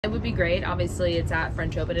It would be great. Obviously, it's at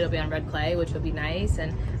French Open. It'll be on red clay, which would be nice.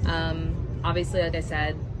 And obviously, like I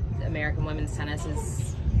said, American women's tennis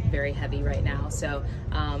is very heavy right now. So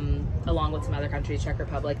along with some other countries, Czech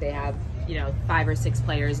Republic, they have 5 or 6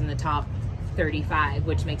 players in the top 35,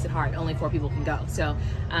 which makes it hard. Only 4 people can go. So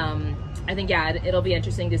I think, yeah, it'll be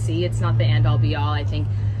interesting to see. It's not the end-all be-all. I think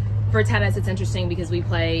for tennis, it's interesting because we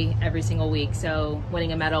play every single week. So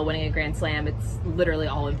winning a medal, winning a Grand Slam, it's literally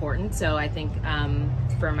all important. So I think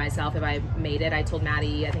for myself, if I made it, I told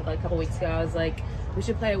Maddie, I think like a couple weeks ago, I was like,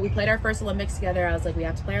 we played our first Olympics together. I was like, we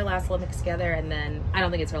have to play our last Olympics together. And then, I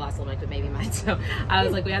don't think it's her last Olympic, but maybe mine. So I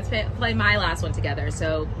was like, we have to play my last one together.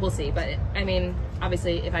 So we'll see. But I mean,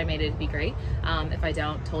 obviously, if I made it, it'd be great. If I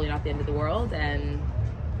don't, totally not the end of the world. And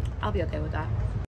I'll be okay with that.